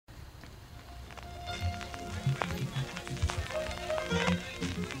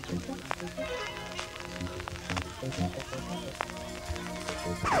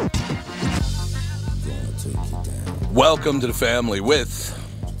Welcome to the family with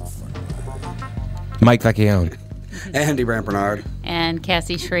Mike Vecchione. Andy Rampernard. And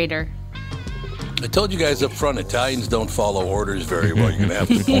Cassie Schrader. I told you guys up front, Italians don't follow orders very well. You're going to have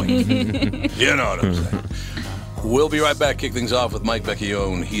to point. You know what I'm saying. We'll be right back. Kick things off with Mike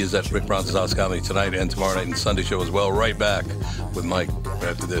Vecchione. He is at Rick Bronson's House Comedy tonight and tomorrow night and Sunday show as well. Right back with Mike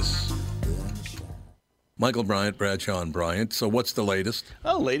after this. Michael Bryant, Bradshaw and Bryant. So what's the latest?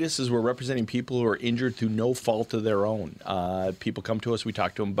 Well, the latest is we're representing people who are injured through no fault of their own. People come to us. We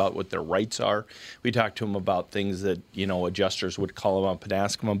talk to them about what their rights are. We talk to them about things that, adjusters would call them up and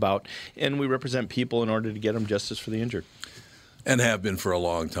ask them about. And we represent people in order to get them justice for the injured. And have been for a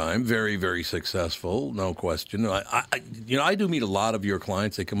long time. Very, very successful, no question. I do meet a lot of your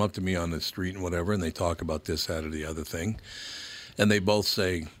clients. They come up to me on the street and whatever, and they talk about this, that, or the other thing. And they both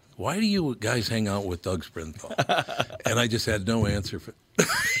say, why do you guys hang out with Doug Sprinthal? And I just had no answer for it.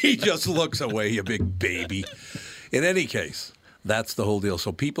 He just looks away, you big baby. In any case, that's the whole deal.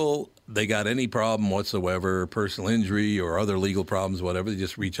 So people, they got any problem whatsoever, personal injury or other legal problems, whatever, they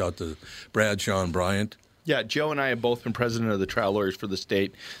just reach out to Bradshaw and Bryant. Yeah, Joe and I have both been president of the trial lawyers for the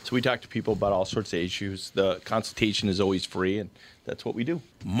state, so we talk to people about all sorts of issues. The consultation is always free, and that's what we do.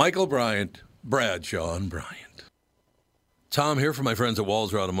 Michael Bryant, Bradshaw and Bryant. Tom here from my friends at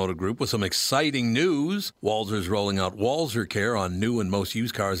Walzer Automotive Group with some exciting news. Walzer's rolling out Walzer Care on new and most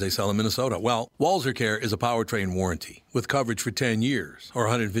used cars they sell in Minnesota. Well, Walzer Care is a powertrain warranty with coverage for 10 years or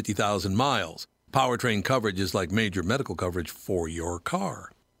 150,000 miles. Powertrain coverage is like major medical coverage for your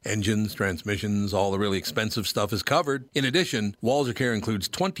car. Engines, transmissions, all the really expensive stuff is covered. In addition, Walzer Care includes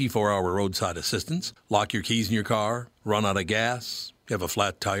 24-hour roadside assistance, lock your keys in your car, run out of gas, you have a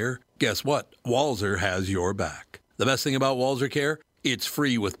flat tire. Guess what? Walzer has your back. The best thing about Walzer Care, it's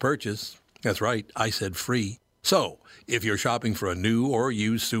free with purchase. That's right, I said free. So, if you're shopping for a new or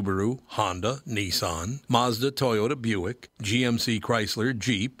used Subaru, Honda, Nissan, Mazda, Toyota, Buick, GMC, Chrysler,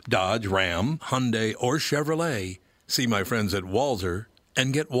 Jeep, Dodge, Ram, Hyundai, or Chevrolet, see my friends at Walzer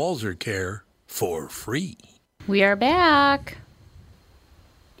and get Walzer Care for free. We are back.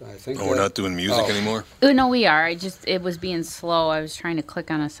 I think we're not doing music anymore? Oh, no, we are. It was being slow. I was trying to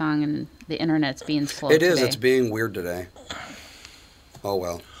click on a song, and the internet's being slow It is. today. It's being weird today. Oh,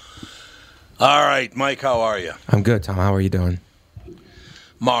 well. All right, Mike, how are you? I'm good, Tom. How are you doing?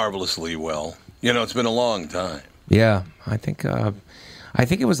 Marvelously well. It's been a long time. Yeah, I think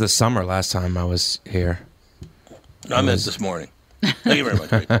it was the summer last time I was here. I meant this morning. Thank you very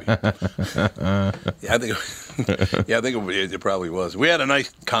much. I think it probably was. We had a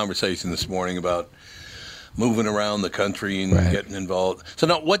nice conversation this morning about moving around the country and getting involved. So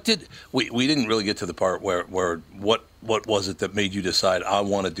now, what did we didn't really get to the part where what was it that made you decide I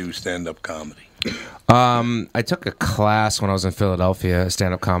want to do stand-up comedy? I took a class when I was in Philadelphia, a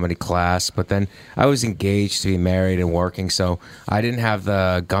stand-up comedy class, but then I was engaged to be married and working, so I didn't have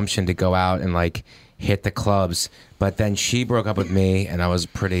the gumption to go out and hit the clubs. But then she broke up with me, and I was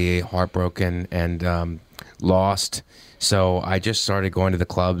pretty heartbroken and lost. So I just started going to the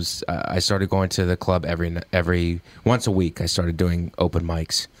clubs. I started going to the club every once a week. I started doing open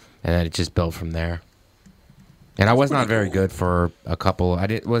mics, and then it just built from there. And I was not very good for a couple.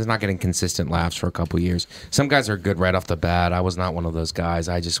 Was not getting consistent laughs for a couple years. Some guys are good right off the bat. I was not one of those guys.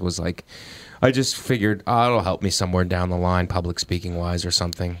 I just was I just figured, it'll help me somewhere down the line, public speaking wise or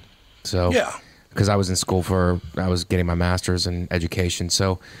something. So yeah. Because I was in school I was getting my master's in education.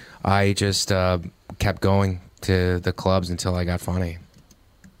 So I just kept going to the clubs until I got funny.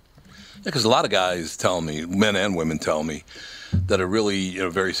 Yeah, because a lot of guys tell me, men and women tell me, that are really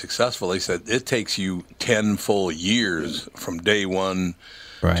very successful. They said it takes you 10 full years from day one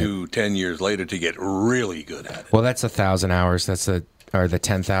to 10 years later to get really good at it. Well, that's 1,000 hours. That's the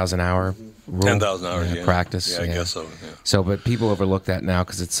 10,000 hour rule. 10,000 hours, yeah. Practice. Yeah, I guess so. Yeah. So, but people overlook that now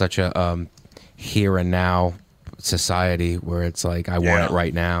because it's such a here and now society where it's I want it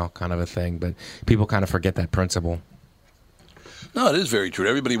right now kind of a thing. But people kind of forget that principle. No, it is very true.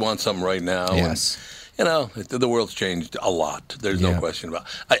 Everybody wants something right now. Yes. And, the world's changed a lot. There's no question about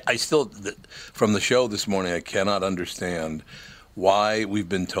it. I still, from the show this morning, I cannot understand why we've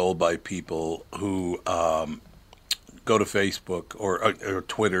been told by people who go to Facebook or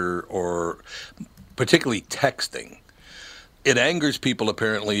Twitter or particularly texting. It angers people,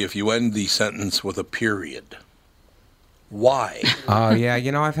 apparently, if you end the sentence with a period. Why? Yeah,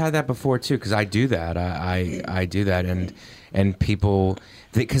 I've had that before, too, because I do that. I do that, and people,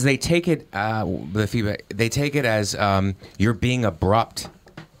 because they take it, the feedback, they take it as you're being abrupt.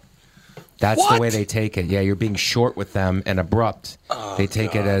 That's the way they take it. Yeah, you're being short with them and abrupt. They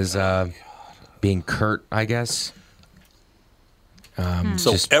take it as being curt, I guess.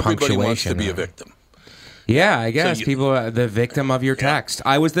 So just everybody wants to punctuation be a or- victim. Yeah, I guess you- people are the victim of your text.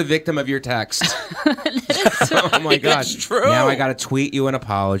 I was the victim of your text. Oh my God. That's true. Now I got to tweet you an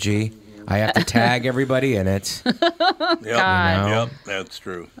apology. I have to tag everybody in it. Yep. God. Yep, that's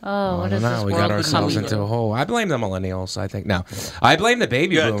true. Oh, what I is don't this know. We world got ourselves coming? into a hole. I blame the millennials, I think. No. I blame the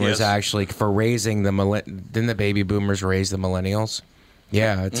baby Yeah, boomers, yes. actually, for raising the didn't the baby boomers raise the millennials?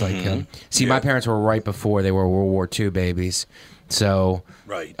 Yeah, it's like, see, my parents were right before they were World War II babies. So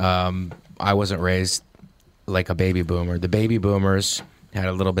Right. I wasn't raised like a baby boomer. The baby boomers had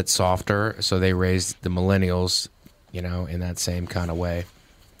a little bit softer, so they raised the millennials, in that same kind of way.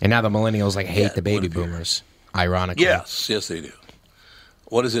 And now the millennials hate Yeah, the baby would appear. boomers, ironically. Yes, they do.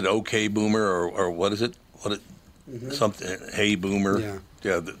 What is it? Okay, boomer, or what is it? Something? Hey, boomer. Yeah.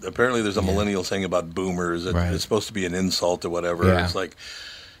 Yeah. Apparently, there's a millennial saying about boomers. Right. It's supposed to be an insult or whatever. Yeah. It's like,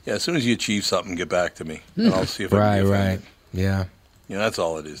 yeah, as soon as you achieve something, get back to me, and I'll see if I can Right, get right. offended. Yeah. That's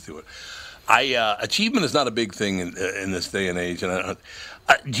all it is to it. Achievement is not a big thing in this day and age. And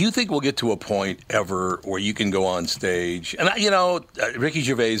do you think we'll get to a point ever where you can go on stage? And Ricky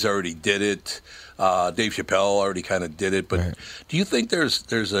Gervais already did it. Dave Chappelle already kind of did it. But Right. do you think there's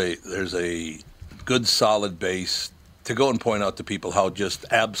a good solid base to go and point out to people how just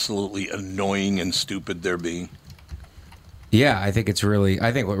absolutely annoying and stupid they're being? Yeah, I think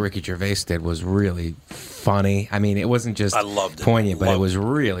what Ricky Gervais did was really funny. I mean, it wasn't just I loved it. poignant, but it Loved was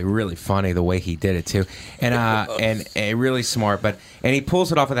really, really funny the way he did it too. And and really smart. And he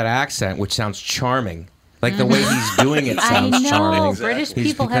pulls it off with that accent, which sounds charming. Like the way he's doing it I sounds know. charming. British He's-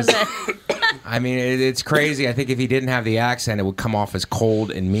 people have because- that. I mean, it's crazy. I think if he didn't have the accent, it would come off as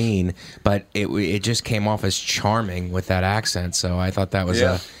cold and mean. But it just came off as charming with that accent. So I thought that was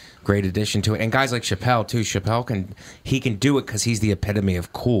Yeah. a great addition to it. And guys like Chappelle too. Chappelle can do it because he's the epitome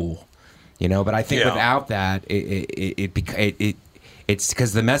of cool. But I think Yeah. without that, it's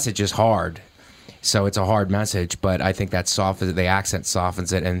because the message is hard. So it's a hard message, but I think that the accent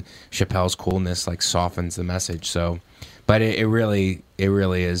softens it, and Chappelle's coolness softens the message. So, but it really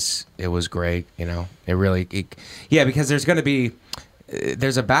is. It was great, It really, because there's going to be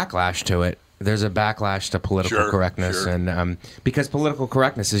there's a backlash to it. There's a backlash to political Sure, correctness, sure. and because political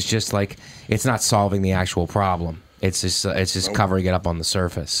correctness is just it's not solving the actual problem. It's just covering it up on the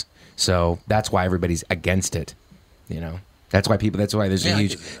surface. So that's why everybody's against it. That's why there's Yeah, I a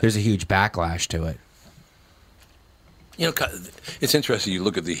get that. huge backlash to it. It's interesting. You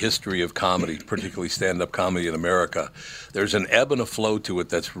look at the history of comedy, particularly stand-up comedy in America. There's an ebb and a flow to it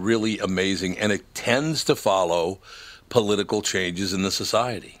that's really amazing, and it tends to follow political changes in the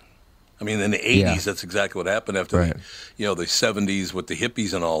society. I mean, in the 80s, Yeah. that's exactly what happened after Right. the 70s with the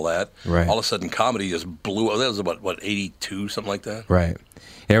hippies and all that. Right. All of a sudden, comedy just blew. That was about, 82, something like that? Right.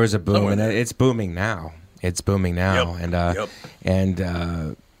 There was a boom, Somewhere and there. it's booming now. It's booming now, Yep.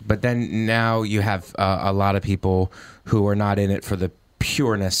 but then now you have a lot of people who are not in it for the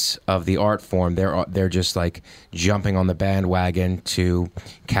pureness of the art form. They're just jumping on the bandwagon to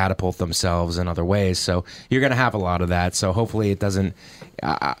catapult themselves in other ways. So you're going to have a lot of that. So hopefully it doesn't.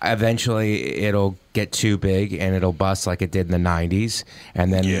 Eventually it'll get too big and it'll bust like it did in the '90s,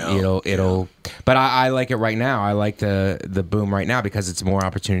 and then it'll. But I like it right now. I like the boom right now because it's more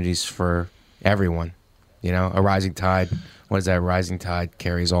opportunities for everyone. A rising tide. What is that? Rising tide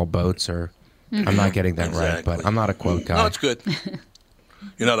carries all boats, or I'm not getting that right, but Exactly. I'm not a quote guy. No, it's good.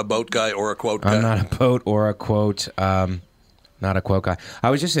 You're not a boat guy or a quote guy? I'm not a boat or a quote. Not a quote guy.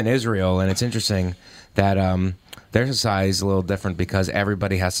 I was just in Israel, and it's interesting that their society is a little different because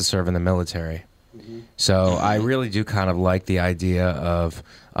everybody has to serve in the military. So I really do kind of like the idea of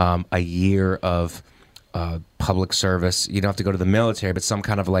a year of public service. You don't have to go to the military, but some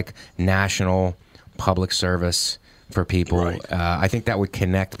kind of national public service for people. Right. I think that would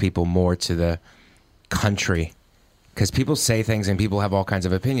connect people more to the country. Because people say things and people have all kinds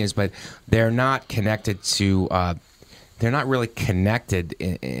of opinions, but they're not connected to. They're not really connected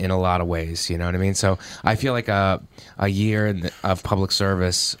in a lot of ways. You know what I mean? So I feel like a year of public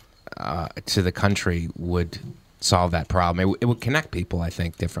service to the country would solve that problem. It would connect people, I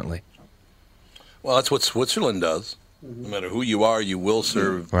think, differently. Well, that's what Switzerland does. No matter who you are, you will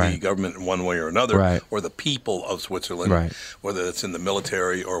serve the Right. government in one way or another, Right. or the people of Switzerland, Right. whether it's in the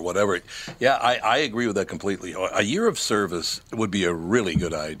military or whatever. Yeah, I agree with that completely. A year of service would be a really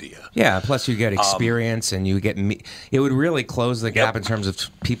good idea. Yeah, plus you get experience and you get it would really close the gap in terms of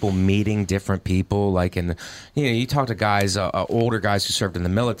people meeting different people. You talk to guys, older guys who served in the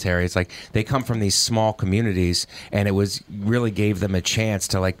military. It's they come from these small communities, and it really gave them a chance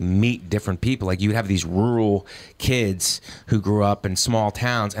to meet different people. You'd have these rural kids kids who grew up in small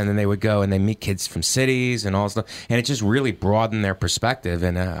towns, and then they would go and they meet kids from cities and all stuff, and it just really broadened their perspective.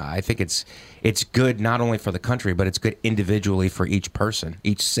 And I think it's good not only for the country, but it's good individually for each person,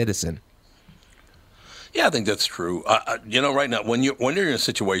 each citizen. Yeah, I think that's true. Right now, when you're in a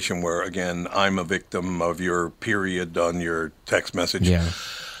situation where, again, I'm a victim of your period on your text message, Yeah.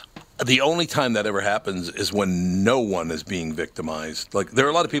 the only time that ever happens is when no one is being victimized. Like, there are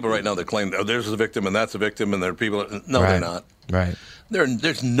a lot of people right now that claim, oh, there's a victim and that's a victim, and there are people. No, Right. they're not. Right.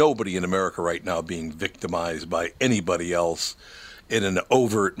 There's nobody in America right now being victimized by anybody else in an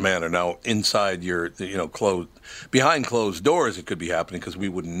overt manner. Now, inside your, behind closed doors, it could be happening because we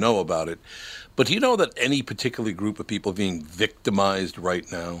wouldn't know about it. But do you know that any particular group of people being victimized right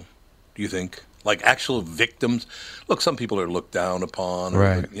now? Do you think, like, actual victims? Look, some people are looked down upon, or,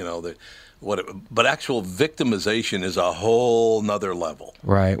 Right. but actual victimization is a whole nother level.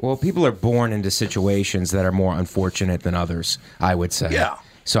 Right. Well, people are born into situations that are more unfortunate than others, I would say. Yeah.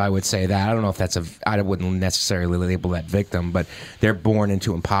 So I would say that. I don't know if I wouldn't necessarily label that victim, but they're born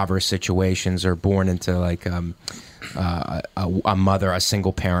into impoverished situations, or born into like a mother, a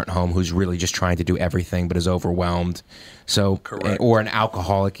single parent home who's really just trying to do everything but is overwhelmed. So, Correct. or an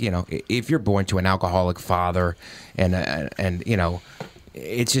alcoholic, if you're born to an alcoholic father and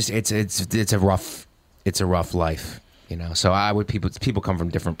it's just, it's a rough life, So people come from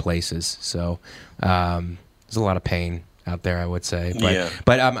different places. So, there's a lot of pain out there, I would say. But, Yeah.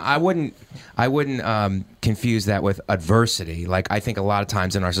 but I wouldn't confuse that with adversity. Like, I think a lot of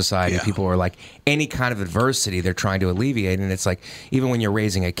times in our society, Yeah. people are like, any kind of adversity they're trying to alleviate. And it's like, even when you're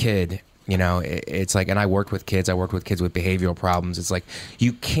raising a kid, it's like, and I worked with kids with behavioral problems. It's like,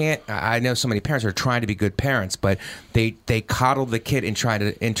 you can't, I know so many parents are trying to be good parents, but they coddle the kid in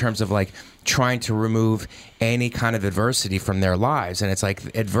terms of like trying to remove any kind of adversity from their lives. And it's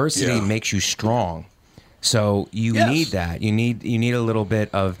like, adversity Yeah. makes you strong. So you Yes. need that. You need a little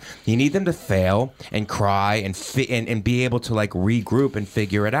bit of. You need them to fail and cry and be able to like regroup and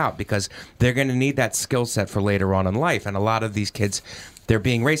figure it out, because they're going to need that skill set for later on in life. And a lot of these kids, they're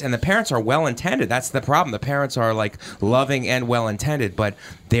being raised, and the parents are well intended. That's the problem. The parents are like loving and well intended, but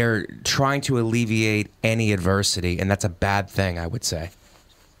they're trying to alleviate any adversity, and that's a bad thing, I would say.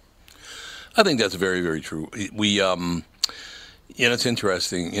 I think that's very, very true. It's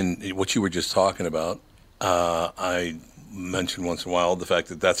interesting in what you were just talking about. I mention once in a while the fact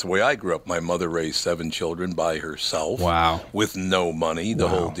that that's the way I grew up. My mother raised 7 children by herself. Wow. With no money, the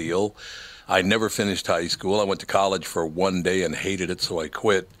whole deal. I never finished high school. I went to college for one day and hated it, so I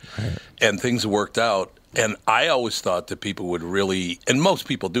quit. Right. And things worked out. And I always thought that people would really, and most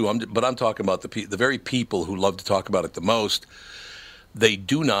people do, but I'm talking about the very people who love to talk about it the most, they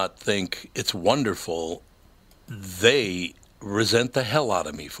do not think it's wonderful. They resent the hell out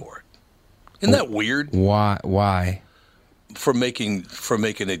of me for it. Isn't that weird? Why? For making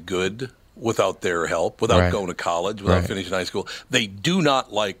it good without their help, without going to college, without finishing high school. They do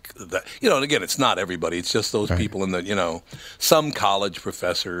not like that. And again, it's not everybody. It's just those people in the, some college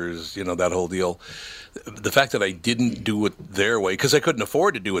professors, that whole deal. The fact that I didn't do it their way, because I couldn't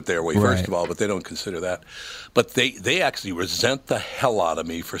afford to do it their way, first of all, but they don't consider that. But they actually resent the hell out of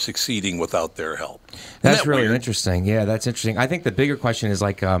me for succeeding without their help. That's really interesting. Yeah, that's interesting. I think the bigger question is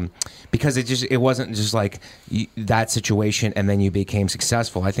like, because it wasn't just like that situation and then you became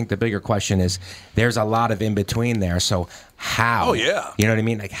successful. I think the bigger question is there's a lot of in between there. So how? Oh, yeah. You know what I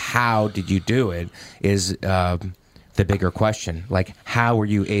mean? Like, how did you do it is the bigger question. Like, how were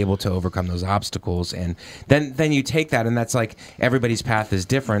you able to overcome those obstacles? And then you take that, and that's like everybody's path is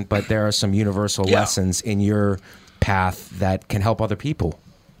different, but there are some universal lessons in your path that can help other people,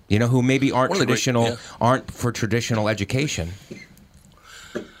 who maybe aren't for traditional education.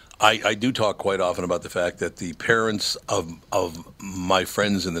 I do talk quite often about the fact that the parents of my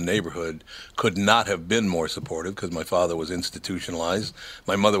friends in the neighborhood could not have been more supportive, because my father was institutionalized.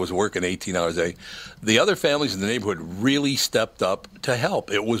 My mother was working 18 hours a day. The other families in the neighborhood really stepped up to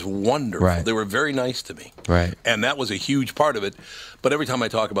help. It was wonderful. Right. They were very nice to me. Right. And that was a huge part of it. But every time I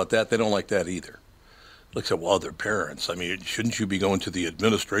talk about that, they don't like that either. Like, so, well, they're parents. I mean, shouldn't you be going to the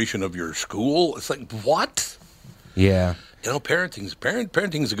administration of your school? It's like, what? Yeah.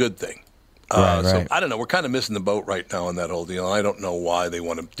 Parenting's a good thing. Right. So I don't know. We're kind of missing the boat right now on that whole deal. I don't know why they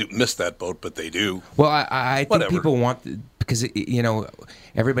want to miss that boat, but they do. Well, I think people want, because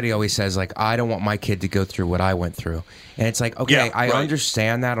everybody always says like, I don't want my kid to go through what I went through, and it's like, okay, I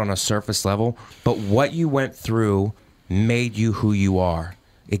understand that on a surface level, but what you went through made you who you are.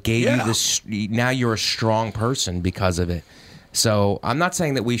 It gave you this. Now you're a strong person because of it. So I'm not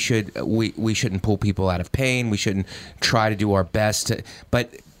saying that we shouldn't pull people out of pain. We shouldn't try to do our best,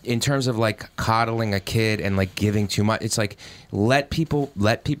 but in terms of like coddling a kid and like giving too much, it's like let people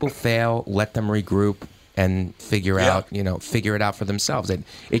fail, let them regroup and figure Yeah. out, figure it out for themselves.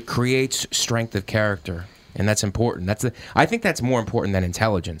 It creates strength of character. And that's important. I think that's more important than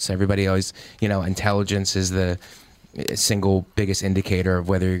intelligence. Everybody always, intelligence is the single biggest indicator of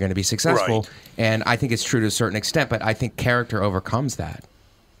whether you're going to be successful. Right. And I think it's true to a certain extent, but I think character overcomes that.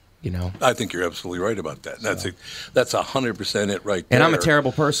 I think you're absolutely right about that. That's 100% it right there. And I'm a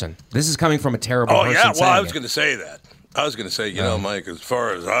terrible person. This is coming from a terrible person. Oh yeah, well saying I was it. going to say that. I was going to say, Mike, as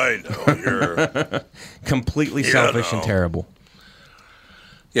far as I know, you're completely selfish and terrible.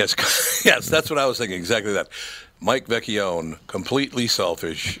 Yes, yes, that's what I was thinking. Exactly that. Mike Vecchione, completely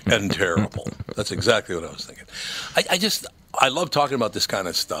selfish and terrible. That's exactly what I was thinking. I love talking about this kind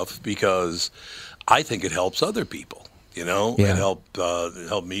of stuff because I think it helps other people. Yeah. It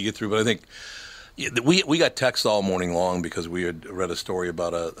helped me get through. But I think we got texts all morning long because we had read a story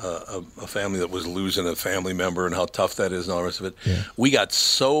about a family that was losing a family member and how tough that is and all the rest of it. Yeah. We got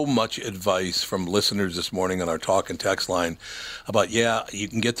so much advice from listeners this morning on our talk and text line about, you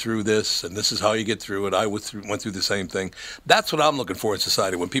can get through this, and this is how you get through it. I went through the same thing. That's what I'm looking for in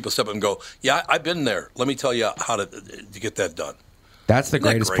society, when people step up and go, I've been there. Let me tell you how to get that done. That's the Isn't that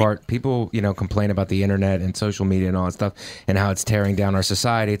greatest great? part. People, complain about the internet and social media and all that stuff and how it's tearing down our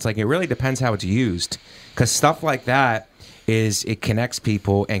society. It's like it really depends how it's used, because stuff like that it connects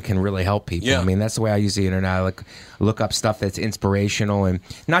people and can really help people. Yeah. I mean, that's the way I use the internet. I look up stuff that's inspirational, and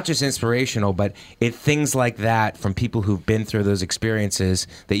not just inspirational, but things like that from people who've been through those experiences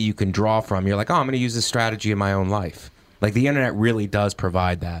that you can draw from. You're like, I'm going to use this strategy in my own life. Like the internet really does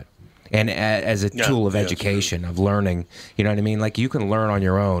provide that. And as a tool of education, of learning, you know what I mean? Like you can learn on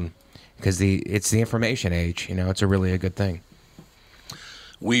your own because it's the information age. It's a really a good thing.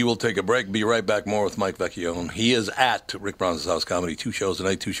 We will take a break. Be right back. More with Mike Vecchione. He is at Rick Brown's House Comedy. 2 shows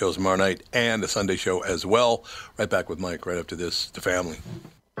tonight, 2 shows tomorrow night, and a Sunday show as well. Right back with Mike right after this. The family.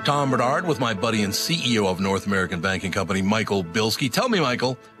 Tom Bernard with my buddy and CEO of North American Banking Company, Michael Bilski. Tell me,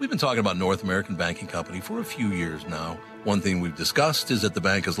 Michael, we've been talking about North American Banking Company for a few years now. One thing we've discussed is that the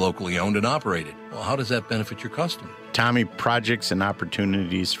bank is locally owned and operated. Well, how does that benefit your customer? Tommy, projects and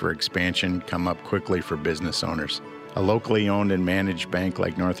opportunities for expansion come up quickly for business owners. A locally owned and managed bank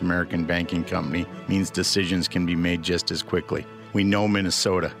like North American Banking Company means decisions can be made just as quickly. We know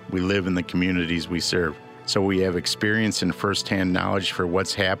Minnesota. We live in the communities we serve. So we have experience and firsthand knowledge for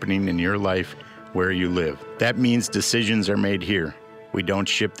what's happening in your life where you live. That means decisions are made here. We don't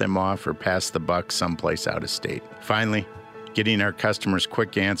ship them off or pass the buck someplace out of state. Finally, getting our customers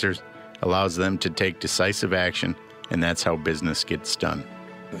quick answers allows them to take decisive action, and that's how business gets done.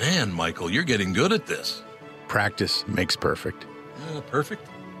 Man, Michael, you're getting good at this. Practice makes perfect. Perfect.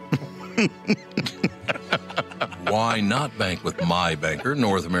 Why not bank with my banker,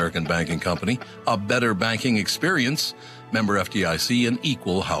 North American Banking Company? A better banking experience. Member FDIC, an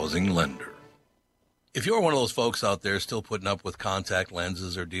equal housing lender. If you're one of those folks out there still putting up with contact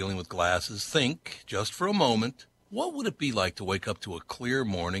lenses or dealing with glasses, think, just for a moment, what would it be like to wake up to a clear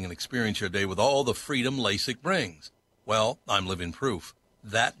morning and experience your day with all the freedom LASIK brings? Well, I'm living proof.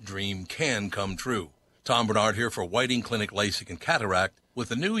 That dream can come true. Tom Bernard here for Whiting Clinic LASIK and Cataract. With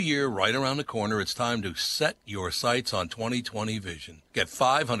the new year right around the corner, it's time to set your sights on 20/20 vision. Get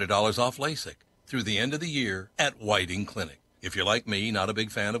 $500 off LASIK through the end of the year at Whiting Clinic. If you're like me, not a big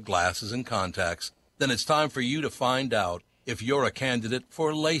fan of glasses and contacts, then it's time for you to find out if you're a candidate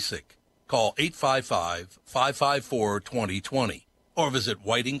for LASIK. Call 855-554-2020 or visit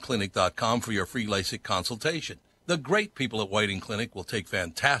whitingclinic.com for your free LASIK consultation. The great people at Whiting Clinic will take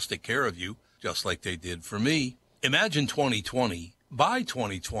fantastic care of you, just like they did for me. Imagine 2020, buy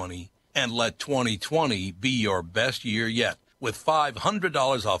 2020, and let 2020 be your best year yet with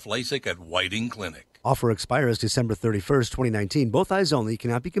 $500 off LASIK at Whiting Clinic. Offer expires December 31st, 2019. Both eyes only,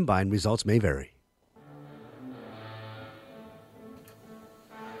 cannot be combined. Results may vary.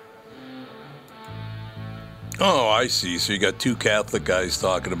 Oh, I see. So you got two Catholic guys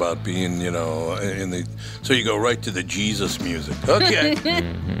talking about being, in the... So you go right to the Jesus music. Okay.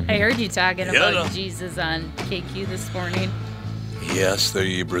 I heard you talking about no. Jesus on KQ this morning. Yes,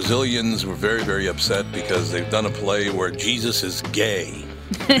 the Brazilians were very, very upset because they've done a play where Jesus is gay.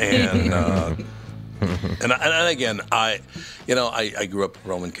 And and again, I grew up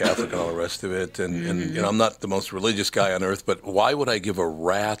Roman Catholic and all the rest of it, and I'm not the most religious guy on earth, but why would I give a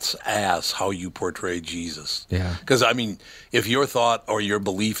rat's ass how you portray Jesus? Yeah. Because, if your thought or your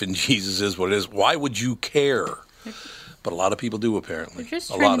belief in Jesus is what it is, why would you care? But a lot of people do, apparently.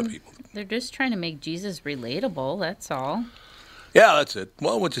 A lot of people. They're just trying to make Jesus relatable, that's all. Yeah, that's it.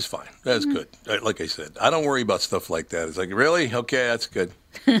 Well, which is fine. That's good. Like I said, I don't worry about stuff like that. It's like, really? Okay, that's good.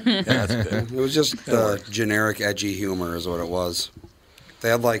 Yeah, that's good. It was just generic edgy humor is what it was. They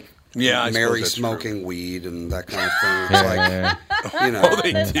had like Yeah, I Mary suppose that's smoking weed and that kind of thing. It's like, you know. Oh,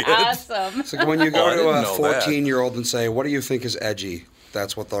 they did. Awesome. It's like when you Oh, go I to didn't a know that. 14-year-old and say, what do you think is edgy?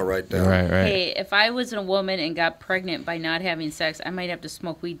 That's what they'll write down. Right. Hey, if I was a woman and got pregnant by not having sex, I might have to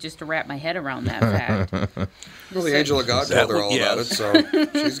smoke weed just to wrap my head around that fact. Well, the angel of God That told her all would- about it, yes. so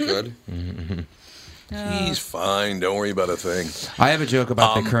she's good. He's fine. Don't worry about a thing. I have a joke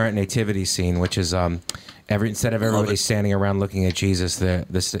about the current nativity scene, which is instead of everybody it. standing around looking at Jesus, they're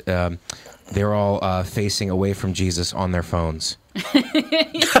all facing away from Jesus on their phones. I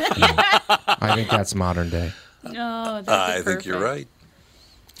think that's modern day. No, I think you're right.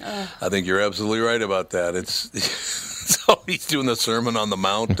 I think you're absolutely right about that. It's so he's doing the Sermon on the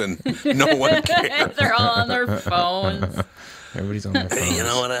Mount, and no one cares. They're all on their phones. Everybody's on their phones. Hey, you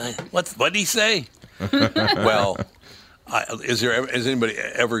know what? What did he say? Well, is anybody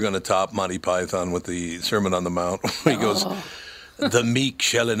ever going to top Monty Python with the Sermon on the Mount? He goes, "The meek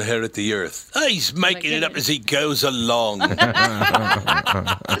shall inherit the earth." He's making it up as he goes along. Oh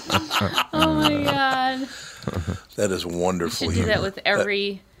my God. That is You wonderful. should do that humor. with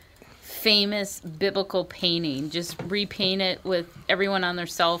every famous biblical painting. Just repaint it with everyone on their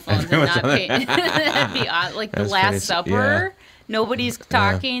cell phones and not paint. That'd be odd. Like the That's Last pretty- Supper. Nobody's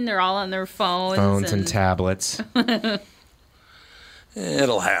talking. They're all on their phones. Phones and tablets.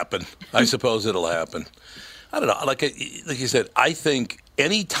 It'll happen. I suppose it'll happen. I don't know. Like you said, I think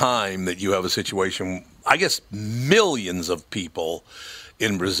any time that you have a situation, I guess millions of people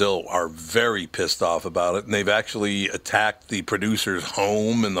in Brazil are very pissed off about it, and they've actually attacked the producer's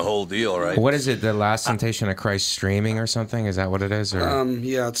home and the whole deal, right? What is it? The Last Temptation of Christ streaming or something? Is that what it is? Or?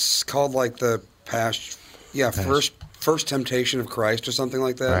 Yeah, it's called like the first temptation of Christ or something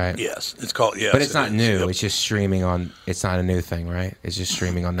like that. Right. Yes, it's called. Yes, But it's it not is. new. Yep. It's just streaming on. It's not a new thing, right? It's just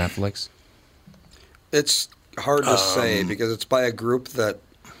streaming on Netflix. It's hard to say because it's by a group that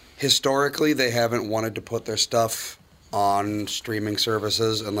historically they haven't wanted to put their stuff on streaming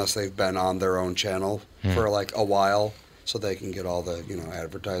services unless they've been on their own channel for like a while so they can get all the,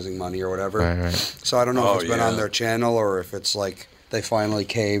 advertising money or whatever. Right. So I don't know if it's been yeah. on their channel or if it's like they finally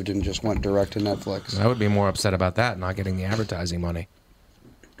caved and just went direct to Netflix. I would be more upset about that, not getting the advertising money.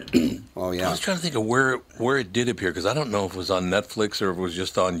 Oh, I yeah. was trying to think of where it did appear because I don't know if it was on Netflix or if it was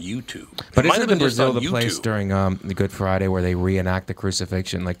just on YouTube. But it might isn't have been just Brazil on the place YouTube. during the Good Friday where they reenact the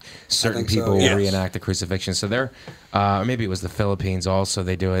crucifixion? Like certain think so, people will yes. reenact the crucifixion. So they're, maybe it was the Philippines also.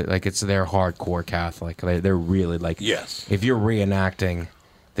 They do it like they're hardcore Catholic. They're really like, Yes. If you're reenacting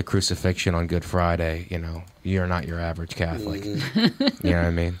the crucifixion on Good Friday, you're not your average Catholic. You know what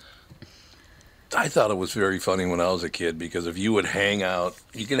I mean? I thought it was very funny when I was a kid because if you would hang out,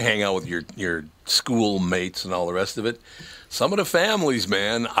 you can hang out with your school mates and all the rest of it. Some of the families,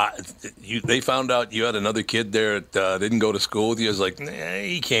 man, they found out you had another kid there that didn't go to school with you. It was like, nah,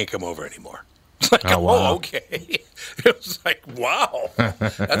 he can't come over anymore. It's like, Oh, wow. okay. It was like, wow,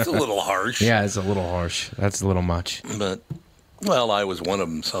 that's a little harsh. Yeah, it's a little harsh. That's a little much. But well, I was one of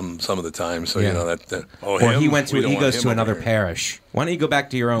them some of the time. So Yeah. that. Or him, he we don't want goes him to over another here. parish. Why don't you go back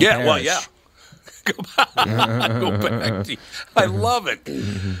to your own Yeah, parish? well, yeah. Go back to. I love it.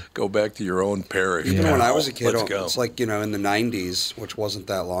 Go back to your own parish. Even when I was a kid, Let's go. it's like, in the 90s, which wasn't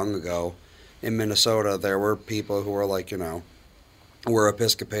that long ago, in Minnesota, there were people who were like, we're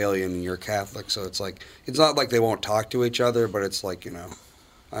Episcopalian and you're Catholic. So it's like, it's not like they won't talk to each other, but it's like,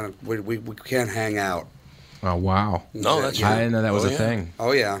 we can't hang out. Oh, wow. No, that's true. I didn't know that was Oh, a yeah. thing.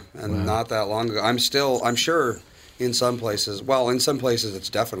 Oh, yeah. And not that long ago. I'm sure in some places it's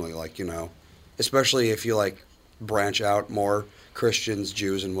definitely like, especially if you like branch out more, Christians,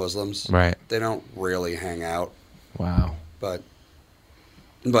 Jews, and Muslims. Right. They don't really hang out. Wow. But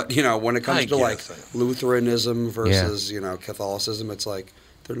when it comes I to like guess. Lutheranism versus Catholicism, it's like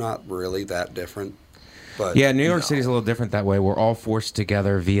they're not really that different. But Yeah, New York City's a little different that way. We're all forced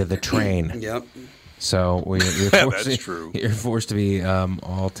together via the train. Yep. So you're forced That's true. You're forced to be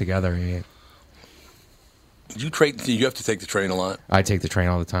all together. You have to take the train a lot. I take the train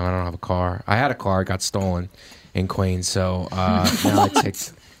all the time. I don't have a car. I had a car. It got stolen in Queens. So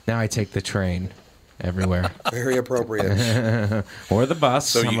now I take the train everywhere. Very appropriate. Or the bus.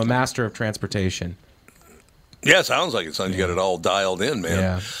 So I'm a master of transportation. Yeah, sounds like it. Son, you got it all dialed in,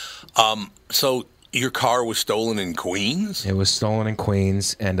 man. Yeah. So your car was stolen in Queens? It was stolen in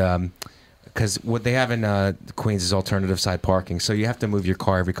Queens, and because what they have in Queens is alternative side parking, so you have to move your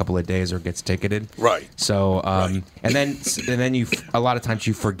car every couple of days or it gets ticketed. Right. So Right. and then a lot of times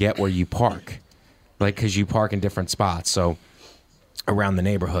you forget where you park, like because you park in different spots. So around the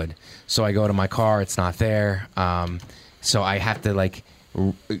neighborhood. So I go to my car, it's not there. So I have to like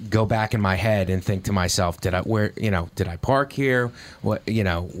go back in my head and think to myself, did I park here?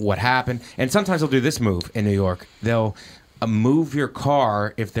 What happened? And sometimes they'll do this move in New York. They'll move your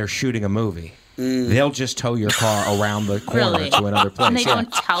car if they're shooting a movie. They'll just tow your car around the corner Really? to another place. And they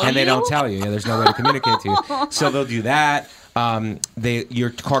don't tell And they you? don't tell you. Yeah, there's no way to communicate to you. So they'll do that. Your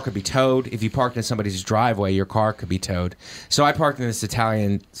car could be towed. If you parked in somebody's driveway, your car could be towed. So I parked in this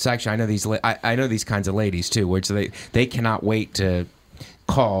Italian section. I know I know these kinds of ladies too, which they cannot wait to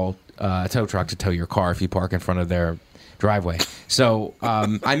call a tow truck to tow your car if you park in front of their driveway. So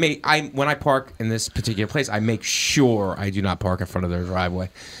when I park in this particular place, I make sure I do not park in front of their driveway.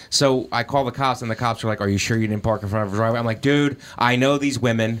 So I call the cops, and the cops are like, "Are you sure you didn't park in front of a driveway?" I'm like, "Dude, I know these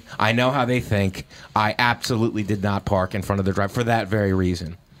women. I know how they think. I absolutely did not park in front of their driveway for that very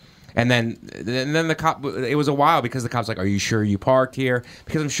reason." And then the cop, it was a while because the cop's like, "Are you sure you parked here?"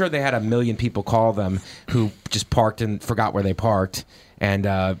 Because I'm sure they had a million people call them who just parked and forgot where they parked, and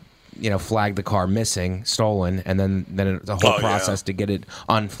flagged the car missing, stolen, and then it's a whole process to get it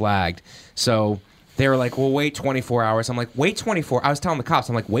unflagged. So they were like, "Well, wait 24 hours." I'm like, "Wait 24." I was telling the cops,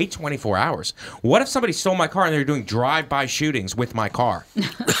 I'm like, "Wait 24 hours. What if somebody stole my car and they're doing drive-by shootings with my car?"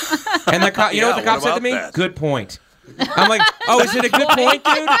 And the cop, you know what the cop said to me? that? "Good point." I'm like, "Oh, is it a good point,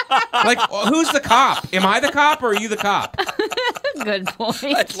 dude? Like, who's the cop? Am I the cop or are you the cop?" Good point.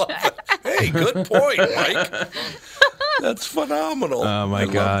 I love it. Hey, good point, Mike. That's phenomenal. Oh, my I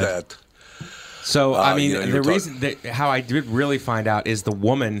God. love that. So I mean, you were the reason that how I did really find out is the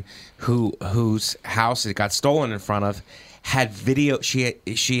woman whose house it got stolen in front of had video.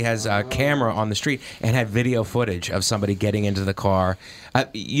 She has a camera on the street and had video footage of somebody getting into the car.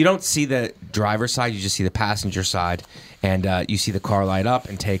 You don't see the driver's side; you just see the passenger side, and you see the car light up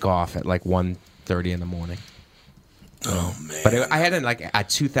and take off at like 1:30 in the morning. Oh man! But I had a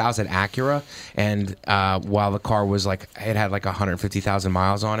 2000 Acura, and while the car was it had like 150,000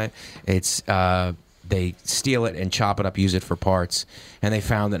 miles on it. It's they steal it and chop it up, use it for parts, and they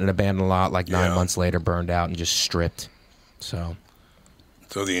found it in an abandoned lot 9 months later, burned out and just stripped. So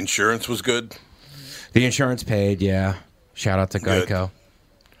the insurance was good. The insurance paid. Yeah, shout out to Good. Geico.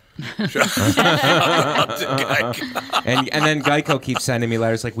 Geico. And then Geico keeps sending me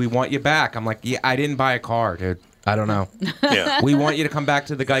letters like, "We want you back." I'm like, "Yeah, I didn't buy a car, dude. I don't know. Yeah. We want you to come back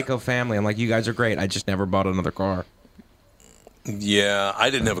to the Geico family." I'm like, "You guys are great. I just never bought another car." Yeah, I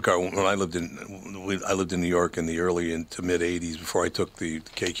didn't have a car when I lived in New York in the early to mid '80s before I took the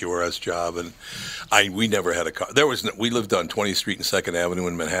KQRS job, and we never had a car. We lived on 20th Street and 2nd Avenue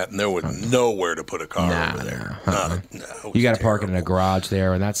in Manhattan. There was nowhere to put a car over there. You got to park it in a garage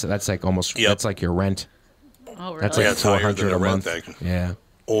there, and that's like almost Yep. that's like your rent. Oh, really? That's like it's higher than $400 the a rent, month. actually. Yeah.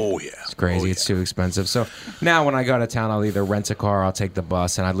 Oh yeah, It's crazy. It's too expensive. So now when I go to town, I'll either rent a car, or I'll take the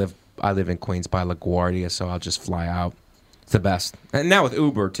bus, and I live in Queens by LaGuardia, so I'll just fly out. It's the best. And now with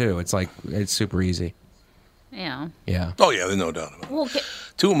Uber too, it's super easy. Yeah. Yeah. Oh yeah, there's no doubt about it. Well,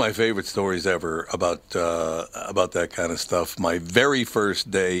 Two of my favorite stories ever about that kind of stuff. My very first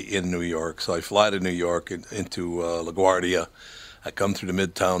day in New York. So I fly to New York into LaGuardia. I come through the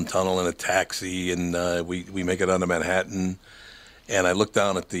Midtown Tunnel in a taxi, and we make it onto Manhattan. And I look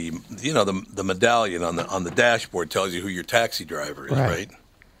down at the medallion on the dashboard tells you who your taxi driver is, right?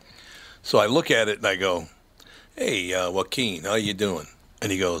 So I look at it and I go, "Hey, Joaquin, how you doing?"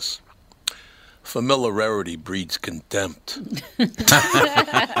 And he goes, "Familiarity breeds contempt."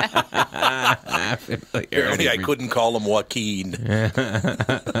 Apparently I couldn't call him Joaquin.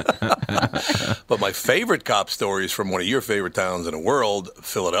 But my favorite cop story is from one of your favorite towns in the world,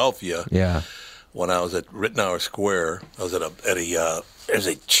 Philadelphia. Yeah. When I was at Rittenhour Square, I was there's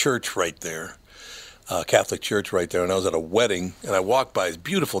a church right there, Catholic church right there, and I was at a wedding, and I walked by. It's a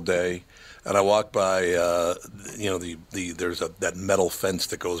beautiful day, and I walked by, there's that metal fence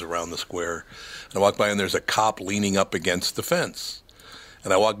that goes around the square, and I walked by, and there's a cop leaning up against the fence,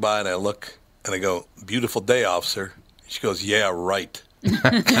 and I walk by and I look and I go, "Beautiful day, officer." She goes, "Yeah, right." I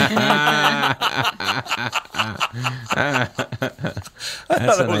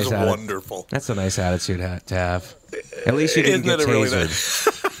thought it was wonderful. That's a nice attitude to have. At least you didn't get tasered. Really nice?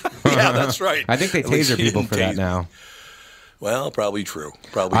 Yeah, that's right. I think they taser people for that now. Well, probably true.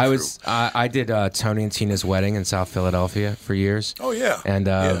 I did Tony and Tina's wedding in South Philadelphia for years. Oh yeah.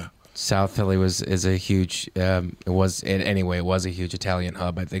 And South Philly is a huge. It was a huge Italian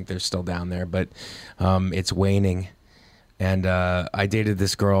hub. I think they're still down there, but it's waning. And I dated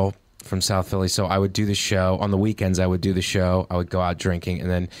this girl from South Philly, so I would do the show on the weekends. I would do the show. I would go out drinking,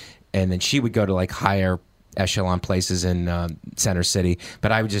 and then she would go to higher echelon places in Center City,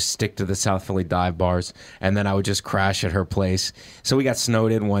 but I would just stick to the South Philly dive bars, and then I would just crash at her place. So we got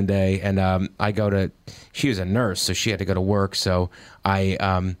snowed in one day, and she was a nurse, so she had to go to work, so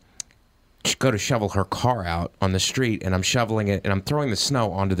I go to shovel her car out on the street, and I'm shoveling it, and I'm throwing the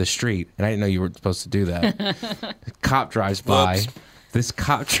snow onto the street, and I didn't know you were supposed to do that. The cop drives by. Whoops. This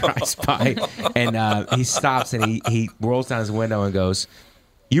cop drives by, and he stops, and he rolls down his window and goes,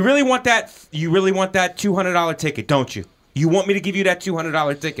 You really want that $200 ticket, don't you? You want me to give you that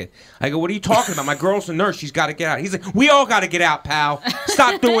 $200 ticket? I go, what are you talking about? My girl's a nurse. She's got to get out. He's like, we all got to get out, pal.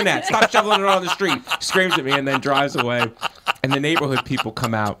 Stop doing that. Stop shoveling it on the street. Screams at me and then drives away. And the neighborhood people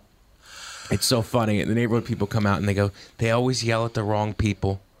come out. It's so funny. And the neighborhood people come out and they go, they always yell at the wrong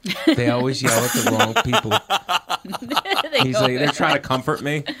people. They always yell at the wrong people. He's like, they're trying to comfort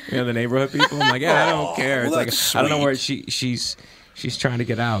me. The neighborhood people. I'm like, yeah, I don't care. It's like, sweet. I don't know where she's trying to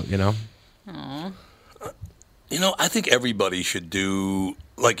get out, Aww. I think everybody should do,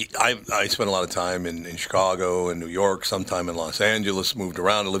 like, I spent a lot of time in Chicago and New York, sometime in Los Angeles, moved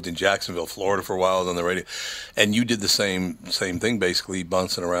around. I lived in Jacksonville, Florida for a while on the radio. And you did the same thing, basically,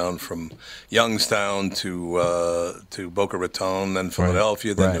 bouncing around from Youngstown to Boca Raton, then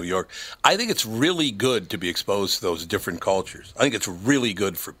Philadelphia, then New York. I think it's really good to be exposed to those different cultures. I think it's really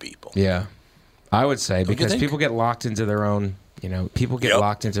good for people. Yeah, I would say, Don't you because think? people get locked into their own, people get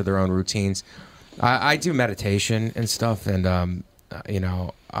locked into their own routines. I do meditation and stuff, and I'm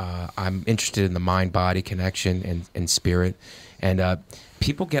interested in the mind-body connection and spirit, and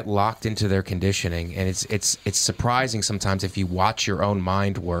people get locked into their conditioning, and it's surprising sometimes if you watch your own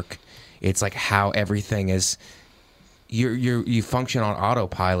mind work. It's like how everything is. You function on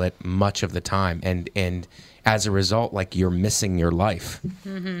autopilot much of the time, and as a result, like, you're missing your life.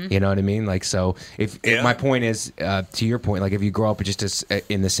 Mm-hmm. You know what I mean? Like, so if my point is, to your point, like, if you grow up just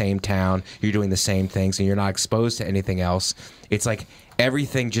in the same town, you're doing the same things, and you're not exposed to anything else, it's like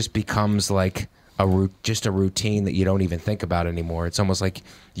everything just becomes like just a routine that you don't even think about anymore. It's almost like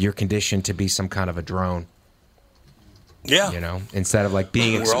you're conditioned to be some kind of a drone. Yeah. Instead of like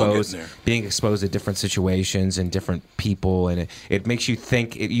being We're all exposed getting to different situations and different people, and it makes you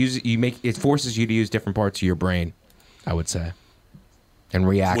think. It forces you to use different parts of your brain, I would say, and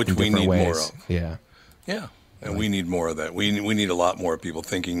react Which in we different need ways. more of. Yeah. Yeah. And we need more of that. We need a lot more people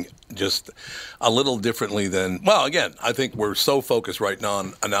thinking just a little differently than, well, again, I think we're so focused right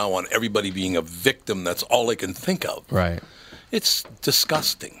now on everybody being a victim. That's all they can think of. Right. It's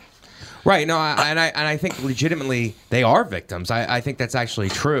disgusting. Right. No, I think legitimately they are victims. I think that's actually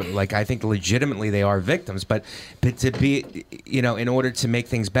true. Like, I think legitimately they are victims. But to be, in order to make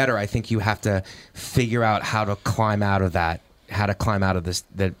things better, I think you have to figure out how to climb out of that,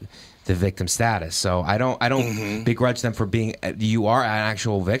 the victim status. So I don't begrudge them for being. You are an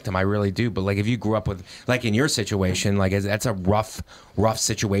actual victim. I really do. But like, if you grew up with, like, in your situation, like, that's a rough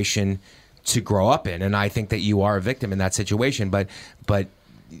situation to grow up in, and I think that you are a victim in that situation. But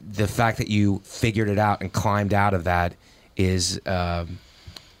the fact that you figured it out and climbed out of that is a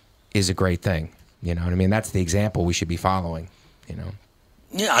great thing. You know what I mean? That's the example we should be following.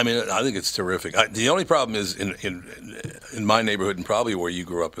 Yeah, I mean, I think it's terrific. The only problem is in my neighborhood, and probably where you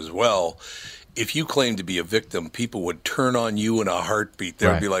grew up as well, if you claim to be a victim, people would turn on you in a heartbeat. They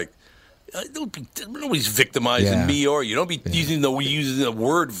would be like, nobody's victimizing me or you. Don't be using the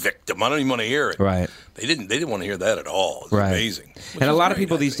word victim. I don't even want to hear it. Right. They didn't want to hear that at all. It's amazing. And a lot of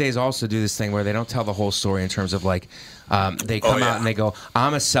people these days also do this thing where they don't tell the whole story in terms of, like, they come out and they go,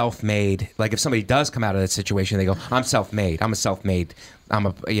 I'm a self-made. Like, if somebody does come out of that situation, they go, I'm self-made.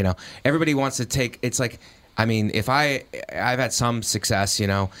 Everybody wants to take, it's like, I mean, if I've had some success,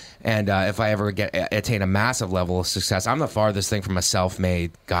 and if I ever attain a massive level of success, I'm the farthest thing from a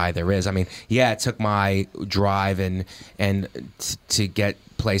self-made guy there is. I mean, yeah, it took my drive and to get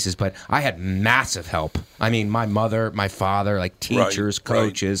places, but I had massive help. I mean, my mother, my father, like teachers,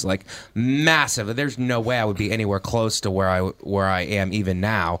 coaches, like massive. There's no way I would be anywhere close to where I am even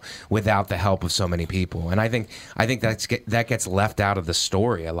now without the help of so many people. And I think that gets left out of the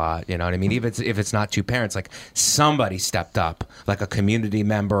story a lot. You know what I mean? Even if it's not two parents, like somebody stepped up, like a community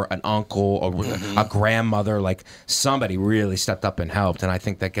member, an uncle, a grandmother, like somebody really stepped up and helped. And I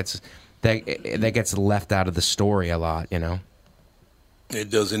think that gets left out of the story a lot. It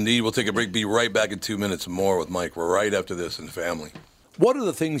does indeed. We'll take a break. Be right back in 2 minutes more with Mike. We're right after this in Family. What are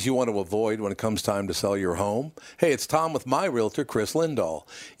the things you want to avoid when it comes time to sell your home? Hey, it's Tom with my realtor, Chris Lindahl.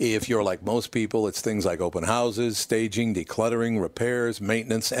 If you're like most people, it's things like open houses, staging, decluttering, repairs,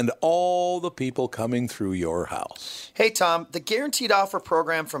 maintenance, and all the people coming through your house. Hey, Tom, the Guaranteed Offer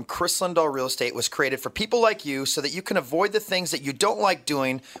program from Chris Lindahl Real Estate was created for people like you so that you can avoid the things that you don't like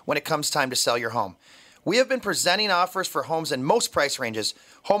doing when it comes time to sell your home. We have been presenting offers for homes in most price ranges.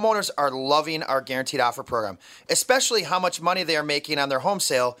 Homeowners are loving our Guaranteed Offer program, especially how much money they are making on their home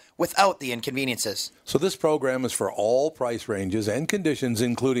sale without the inconveniences. So this program is for all price ranges and conditions,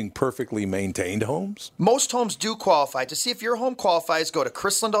 including perfectly maintained homes? Most homes do qualify. To see if your home qualifies, go to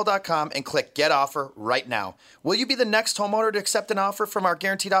chrislindahl.com and click Get Offer right now. Will you be the next homeowner to accept an offer from our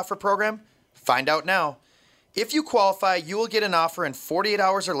Guaranteed Offer program? Find out now. If you qualify, you will get an offer in 48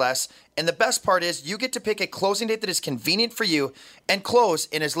 hours or less, and the best part is you get to pick a closing date that is convenient for you and close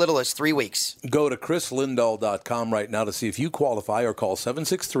in as little as 3 weeks. Go to chrislindahl.com right now to see if you qualify or call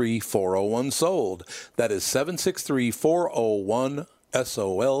 763-401-SOLD. That is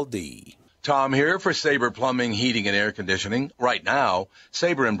 763-401-SOLD. Tom here for Sabre Plumbing, Heating, and Air Conditioning. Right now,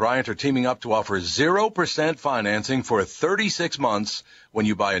 Sabre and Bryant are teaming up to offer 0% financing for 36 months when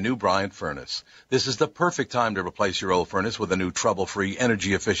you buy a new Bryant furnace. This is the perfect time to replace your old furnace with a new trouble-free,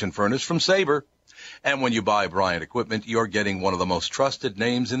 energy-efficient furnace from Sabre. And when you buy Bryant equipment, you're getting one of the most trusted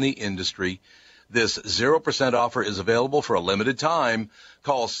names in the industry. This 0% offer is available for a limited time.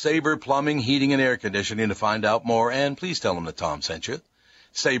 Call Sabre Plumbing, Heating, and Air Conditioning to find out more, and please tell them that Tom sent you.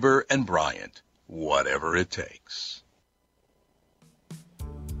 Sabre and Bryant, whatever it takes.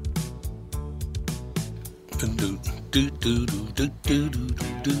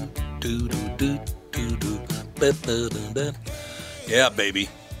 Yeah, baby.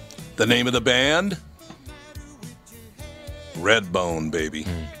 The name of the band? Redbone, baby.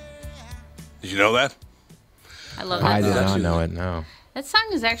 Did you know that? I love that I did song. not know it, no. That song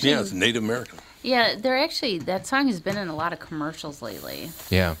is actually... Yeah, it's Native American. Yeah, that song has been in a lot of commercials lately.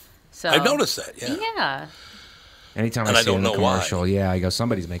 Yeah. So I've noticed that, yeah. Yeah. Anytime And I I see it don't in a know why. commercial, I go,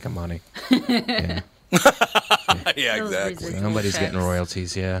 somebody's making money. Yeah. Yeah, Those exactly. residual Somebody's getting checks.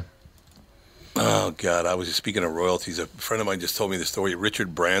 royalties, yeah. Oh, God, I was just speaking of royalties. A friend of mine just told me the story of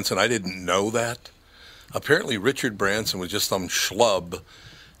Richard Branson. I didn't know that. Apparently, Richard Branson was just some schlub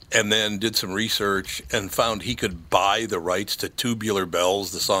and then did some research and found he could buy the rights to Tubular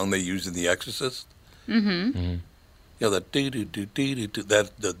Bells, the song they used in The Exorcist. Mm-hmm. You know, that do-do-do-do-do,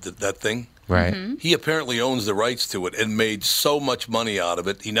 that thing? Right. He apparently owns the rights to it and made so much money out of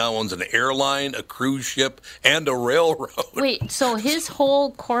it. He now owns an airline, a cruise ship, and a railroad. Wait, so his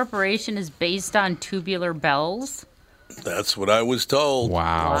whole corporation is based on Tubular Bells? That's what I was told.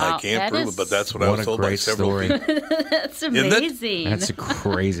 Wow. I Wow, can't that prove is- it, but that's what I What was a told by great several story. people. That's it? amazing. That's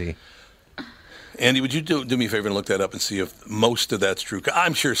crazy. Andy, would you do me a favor and look that up and see if most of that's true?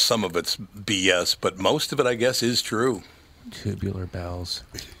 I'm sure some of it's BS, but most of it, I guess, is true. Tubular Bells.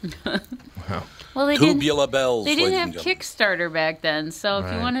 Wow. Well, Tubular Bells. They didn't have ladies and gentlemen. Kickstarter back then, so if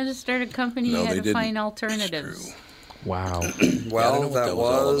you Right. wanted to start a company, No, you they had to didn't. find It's alternatives. true. Wow. Well, know what that that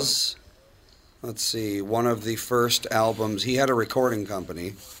was all was, let's see, one of the first albums. He had a recording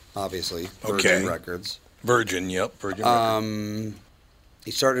company, obviously, Virgin Okay. Records. Virgin, yep. Virgin Records. He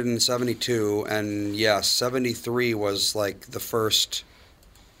started in 72, and 73 was like the first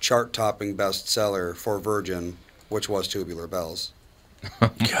chart-topping bestseller for Virgin, which was Tubular Bells.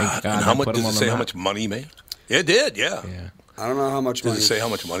 God, God, and how they much put does him it on the say how map. much money he made? It did, yeah. Yeah. I don't know how much Does it money say how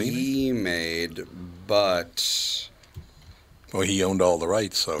much money he made, but Well, he owned all the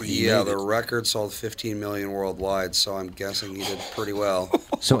rights, so he yeah, made the it. record sold 15 million worldwide, so I'm guessing he did pretty well.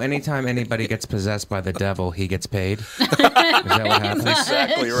 So anytime anybody gets possessed by the devil, he gets paid? Is that what happens?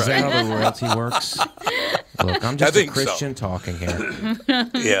 Exactly Is that right. how the royalty works? Look, I'm just a think so. Christian talking here.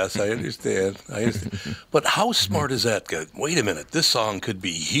 Yes, I understand. But how smart is that guy? Wait a minute. This song could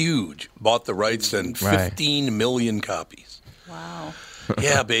be huge. Bought the rights and Right. 15 million copies. Wow.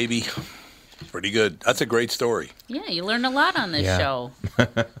 Yeah, baby. Pretty good. That's a great story. Yeah, you learned a lot on this Yeah. show.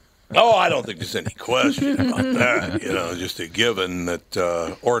 Oh, I don't think there's any question about that. You know, just a given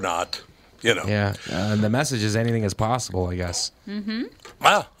that, or not, you know. Yeah. And the message is anything is possible, I guess.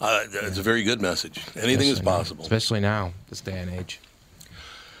 Wow, it's a very good message. Anything is Especially now- possible. Especially now, this day and age.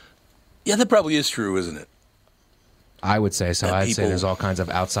 Yeah, that probably is true, isn't it? I would say so. And I'd say people- there's all kinds of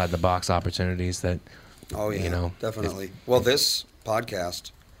outside the box opportunities that, Oh yeah, You know, definitely. Well, this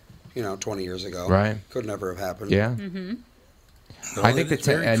podcast, 20 years ago, Right. could never have happened. yeah. No, I think that is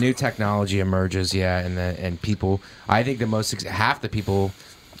that very a true. new technology emerges, and people. I think half the people,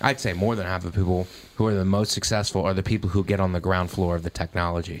 I'd say more than half the people who are the most successful are the people who get on the ground floor of the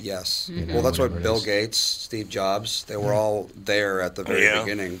technology. Yes. know, Well, that's whatever what it Bill is. Gates, Steve Jobs, they were all there at the very Yeah.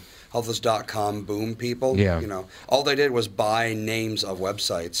 beginning. All those .com boom people, Yeah. all they did was buy names of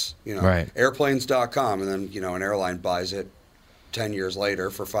websites, Right. airplanes.com, and then, an airline buys it 10 years later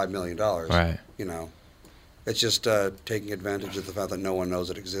for $5 million. Right. It's just taking advantage of the fact that no one knows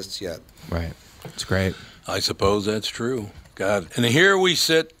it exists yet. Right. It's great. I suppose that's true. God. And here we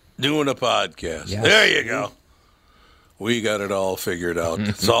sit Doing a podcast. Yes. There you go. We got it all figured out.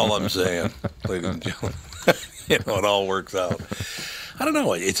 That's all I'm saying, ladies and gentlemen. It all works out. I don't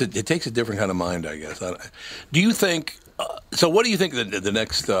know. It takes a different kind of mind, I guess. Do you think? So, what do you think the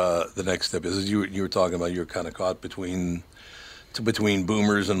next step is? You were talking about you're kind of caught between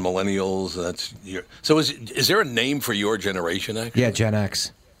boomers and millennials. So is there a name for your generation? Actually? Yeah, Gen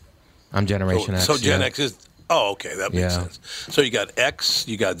X. I'm Generation X. So Gen X is. Oh, okay, that makes sense. So you got X,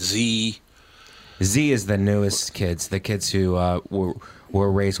 you got Z. Z is the newest kids, the kids who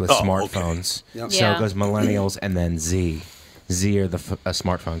were raised with smartphones. Okay. Yep. So it goes millennials and then Z. Z are the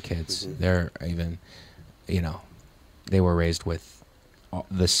smartphone kids. Mm-hmm. They're even, they were raised with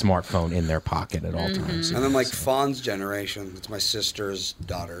the smartphone in their pocket at all times. And then like Fawn's generation, it's my sister's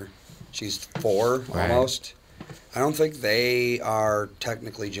daughter. She's 4 almost. I don't think they are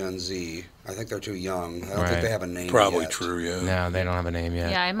technically Gen Z. I think they're too young. I don't think they have a name Probably yet. true, yeah. No, they don't have a name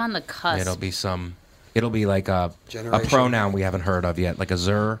yet. Yeah, I'm on the cusp. It'll be like a pronoun we haven't heard of yet, like a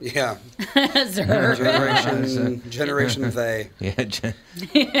Zer. Yeah. Zer. Generation they.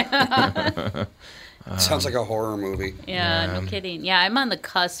 Yeah. Sounds like a horror movie. Yeah, no kidding. Yeah, I'm on the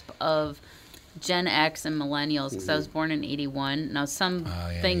cusp of Gen X and millennials because I was born in '81. Now some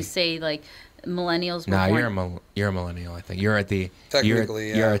things say like millennials were born. You're a millennial, I think. You're at the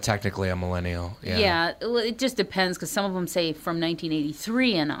technically, you're technically a millennial. Yeah. Well, it just depends because some of them say from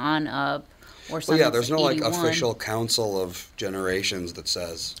 1983 and on up, or some. Well, yeah, there's no 81. like official council of generations that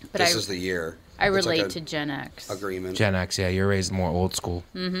says this is the year. I It's relate like to Gen X. agreement. Gen X, yeah, you're raised more old school.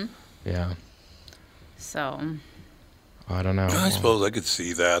 Mm-hmm. Yeah. So. I don't know. I suppose I could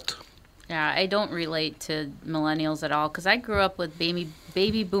see that. Yeah, I don't relate to millennials at all because I grew up with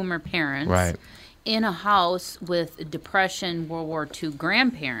baby boomer parents. Right. In a house with Depression, World War II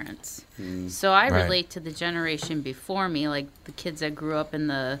grandparents. So I relate to the generation before me, like the kids that grew up in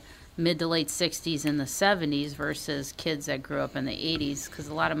the mid to late 60s and the 70s versus kids that grew up in the 80s. Because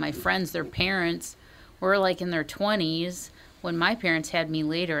a lot of my friends, their parents were like in their 20s when my parents had me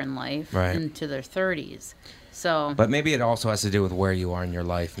later in life, into their 30s. So, but maybe it also has to do with where you are in your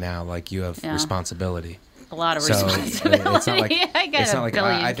life now. Like you have responsibility. A lot of responsibility. It's not like it's not like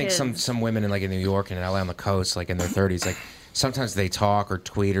I think some women in New York and LA on the coast, like in their 30s, like sometimes they talk or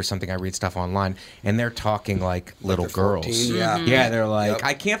tweet or something. I read stuff online, and they're talking like little girls. 14, yeah. Yeah, they're like,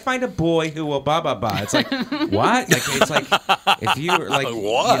 I can't find a boy who will blah blah blah. It's like what? Like it's like if you were like,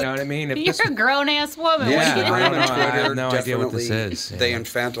 what? You know what I mean? If You're a grown ass woman. Yeah, What I do don't you know. I have no idea what this is. They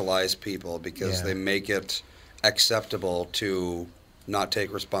infantilize people because they make it acceptable to not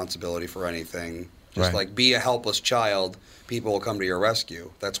take responsibility for anything. Just like be a helpless child, people will come to your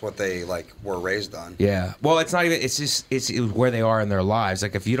rescue. That's what they like were raised on. Yeah. Well, it's not even. It's just it's where they are in their lives.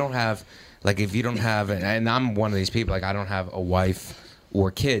 Like if you don't have, and I'm one of these people. Like I don't have a wife or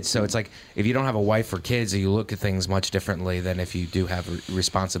kids, so it's like if you don't have a wife or kids, you look at things much differently than if you do have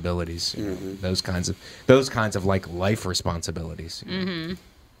responsibilities. Those kinds of like life responsibilities.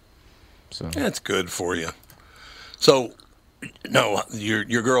 So That's good for you. So, no,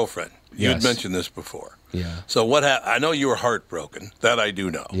 your girlfriend. You had mentioned this before. Yeah. So what happened? I know you were heartbroken. That I do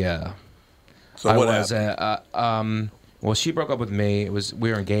know. Yeah. So what happened? Well, she broke up with me.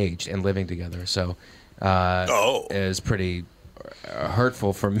 We were engaged and living together. So it was pretty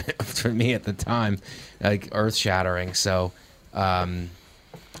hurtful for me at the time, like earth shattering. So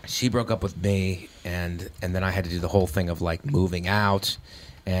she broke up with me, and then I had to do the whole thing of like moving out,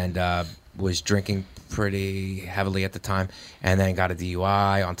 and was drinking pretty heavily at the time, and then got a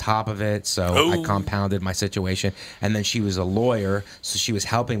DUI on top of it, so I compounded my situation. And then she was a lawyer, so she was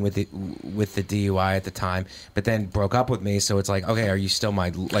helping with the DUI at the time, but then broke up with me. So it's like, okay, are you still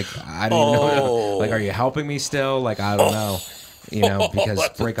my, like, I don't even know, like, are you helping me still? Like, I don't know. You know, because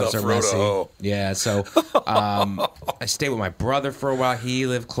breakups are messy. Yeah, so I stayed with my brother for a while. He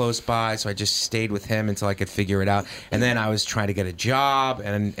lived close by, so I just stayed with him until I could figure it out. And then I was trying to get a job,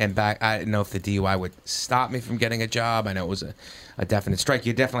 and back. I didn't know if the DUI would stop me from getting a job. I know it was a definite strike.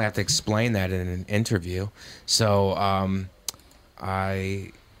 You definitely have to explain that in an interview. So but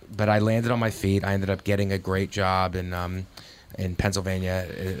I landed on my feet. I ended up getting a great job in Pennsylvania,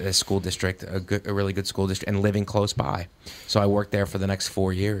 a school district, a really good school district, and living close by. So I worked there for the next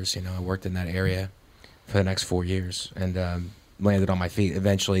 4 years. You know, I worked in that area for the next 4 years, and landed on my feet.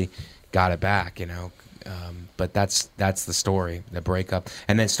 Eventually, got it back. You know, but that's the story, the breakup,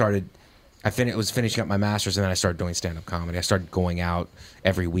 and then started. Was finishing up my master's, and then I started doing stand-up comedy. I started going out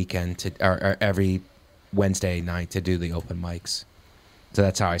every weekend or every Wednesday night to do the open mics. So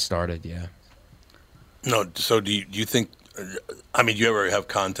that's how I started. Yeah. No, so do you think I mean, do you ever have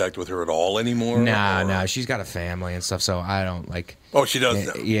contact with her at all anymore? No. She's got a family and stuff, so I don't like. Oh, she does.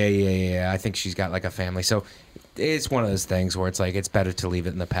 Now. Yeah. I think she's got like a family, so it's one of those things where it's like it's better to leave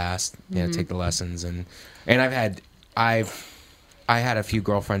it in the past. You know, take the lessons and I had a few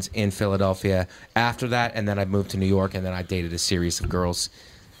girlfriends in Philadelphia after that, and then I moved to New York, and then I dated a series of girls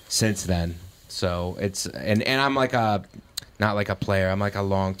since then. So it's and I'm like not like a player. I'm like a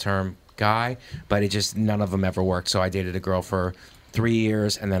long-term guy, but it just none of them ever worked. So I dated a girl for 3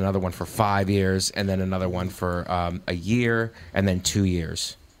 years, and then another one for 5 years, and then another one for a year, and then 2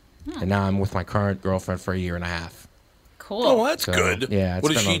 years. And now I'm with my current girlfriend for a year and a half. Cool. Oh, that's good. Yeah.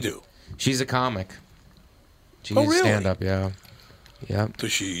 What does she do? She's a comic. She's really? stand-up, yeah. Yeah.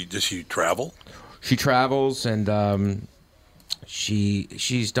 Does she travel? She travels, and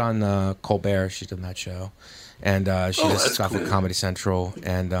she's done Colbert. She's done that show, and she does stuff with Comedy Central,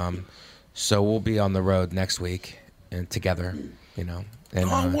 and so we'll be on the road next week and together, you know.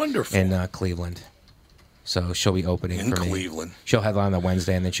 And, wonderful! In Cleveland, so she'll be opening in for Cleveland. Me. She'll headline on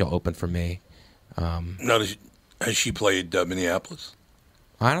Wednesday, and then she'll open for me. Now, has she played Minneapolis?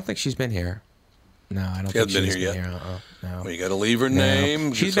 I don't think she's been here. No, I don't think she's been here yet. No. Well, you got to leave her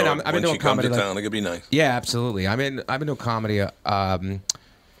name. She's been. I've been doing comedy. When she comes to town, it could be nice. Yeah, absolutely. I've been doing comedy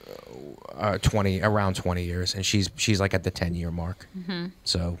around 20 years, and she's like at the 10-year mark. Mm-hmm.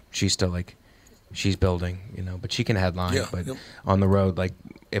 So she's still like she's building, you know. But she can headline. Yeah, but on the road, like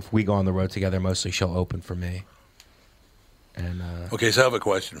if we go on the road together, mostly she'll open for me. And okay, so I have a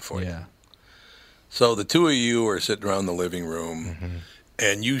question for you. Yeah. So the two of you are sitting around the living room,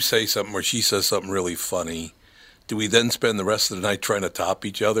 and you say something or she says something really funny. Do we then spend the rest of the night trying to top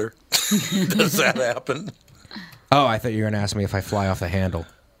each other? Does that happen? Oh, I thought you were going to ask me if I fly off the handle.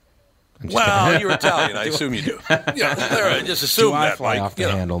 Well, you're Italian. I assume you do. Yeah, all right, just assume that. I fly off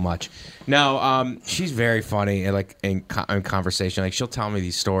the handle much? No, she's very funny. Like in conversation, like she'll tell me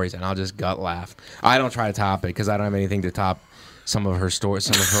these stories, and I'll just gut laugh. I don't try to top it because I don't have anything to top some of her stories,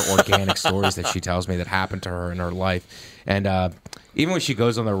 some of her organic stories that she tells me that happened to her in her life. And even when she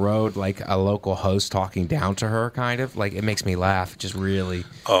goes on the road, like a local host talking down to her, kind of like it makes me laugh. Just really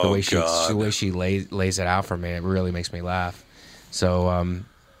the way she lays it out for me, it really makes me laugh. So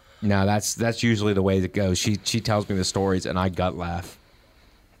no, that's usually the way it goes. She tells me the stories, and I gut laugh.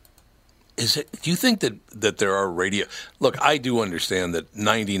 Do you think that there are radio... Look, I do understand that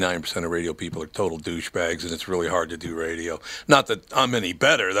 99% of radio people are total douchebags, and it's really hard to do radio. Not that I'm any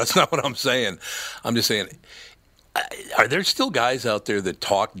better. That's not what I'm saying. I'm just saying, are there still guys out there that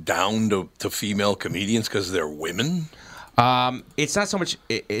talk down to female comedians because they're women? It's not so much...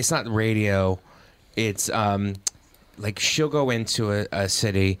 It's not radio. It's like she'll go into a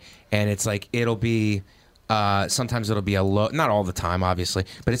city, and it's like it'll be... sometimes it'll be not all the time, obviously,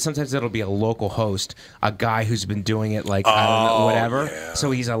 but sometimes it'll be a local host, a guy who's been doing it like, I don't know, whatever. Yeah.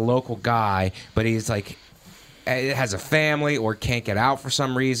 So he's a local guy, but he's like, has a family or can't get out for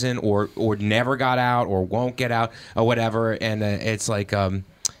some reason or never got out or won't get out or whatever. And it's like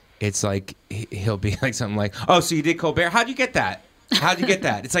he'll be like something like, oh, so you did Colbert? How'd you get that?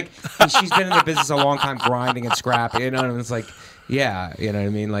 It's like she's been in the business a long time, grinding and scrapping, you know, and it's like, yeah, you know what I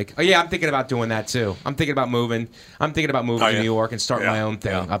mean? Like, oh, yeah, I'm thinking about doing that, too. I'm thinking about moving to New York and starting my own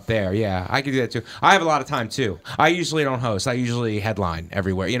thing up there. Yeah, I could do that, too. I have a lot of time, too. I usually don't host. I usually headline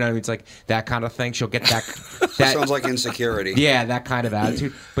everywhere. You know what I mean? It's like that kind of thing. She'll get that. Sounds like insecurity. Yeah, that kind of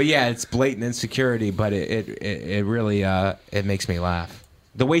attitude. But, yeah, it's blatant insecurity, but it really it makes me laugh.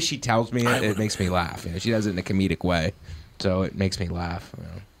 The way she tells me it makes me laugh. You know, she does it in a comedic way, so it makes me laugh. You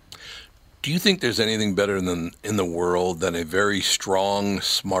know. Do you think there's anything better in the world than a very strong,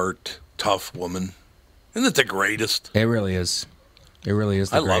 smart, tough woman? Isn't it the greatest? It really is. It really is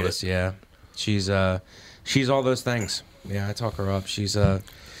the greatest. Love it. Yeah, she's all those things. Yeah, I talk her up. She's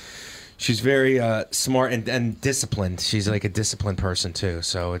very smart and disciplined. She's like a disciplined person too.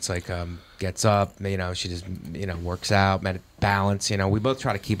 So it's like gets up. You know, she just works out, balance. You know, we both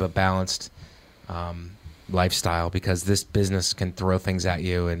try to keep a balanced lifestyle because this business can throw things at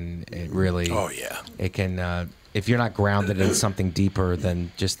you, and it really it can if you're not grounded in something deeper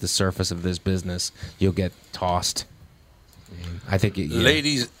than just the surface of this business, you'll get tossed. I think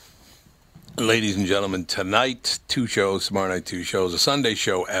ladies and gentlemen, tonight 2 shows, tomorrow night 2 shows, a Sunday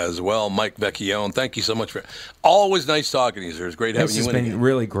show as well. Mike Vecchione, thank you so much for always nice talking to you, sir. It's great having you in. This has been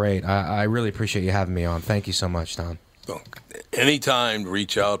really great. I really appreciate you having me on. Thank you so much, Tom. Well, anytime,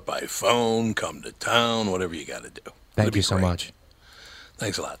 reach out by phone, come to town, whatever you got to do. Thank you so much.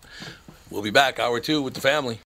 Thanks a lot. We'll be back, hour 2 with the family.